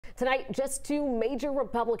Tonight, just two major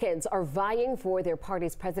Republicans are vying for their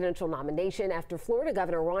party's presidential nomination after Florida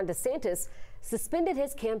Governor Ron DeSantis suspended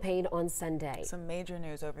his campaign on Sunday. Some major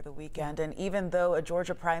news over the weekend, and even though a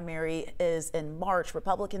Georgia primary is in March,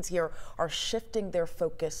 Republicans here are shifting their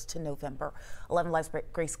focus to November. 11 Live's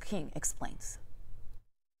Grace King explains.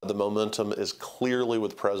 The momentum is clearly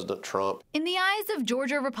with President Trump. In the eyes of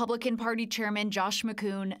Georgia Republican Party Chairman Josh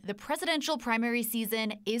McCoon, the presidential primary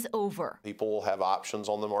season is over. People will have options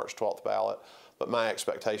on the March 12th ballot, but my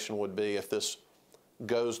expectation would be if this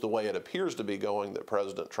goes the way it appears to be going, that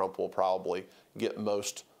President Trump will probably get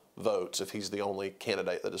most votes if he's the only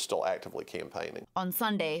candidate that is still actively campaigning. On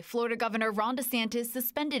Sunday, Florida Governor Ron DeSantis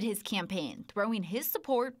suspended his campaign, throwing his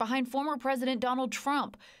support behind former President Donald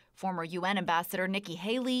Trump. Former UN Ambassador Nikki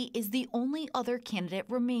Haley is the only other candidate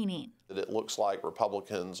remaining. It looks like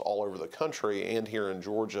Republicans all over the country and here in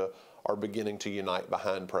Georgia are beginning to unite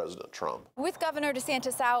behind President Trump. With Governor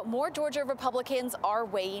DeSantis out, more Georgia Republicans are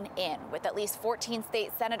weighing in, with at least 14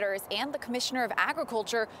 state senators and the Commissioner of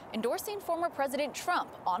Agriculture endorsing former President Trump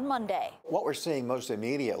on Monday. What we're seeing most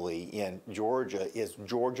immediately in Georgia is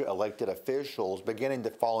Georgia elected officials beginning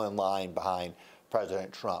to fall in line behind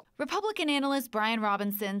President Trump. Republican analyst Brian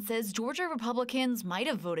Robinson says Georgia Republicans might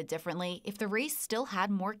have voted differently if the race still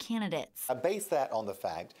had more candidates. I base that on the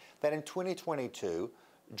fact that in 2022,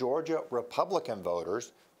 Georgia Republican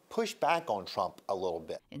voters pushed back on Trump a little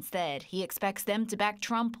bit. Instead, he expects them to back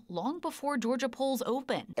Trump long before Georgia polls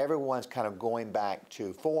open. Everyone's kind of going back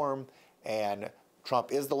to form, and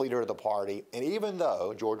Trump is the leader of the party. And even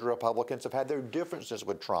though Georgia Republicans have had their differences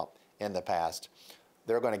with Trump in the past,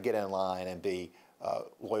 they're going to get in line and be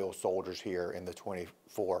loyal soldiers here in the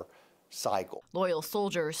 24 cycle. Loyal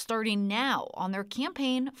soldiers starting now on their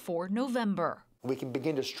campaign for November. We can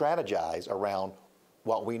begin to strategize around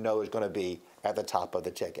what we know is going to be at the top of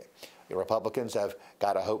the ticket. The Republicans have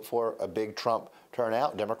got to hope for a big Trump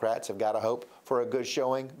turnout. Democrats have got to hope for a good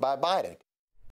showing by Biden.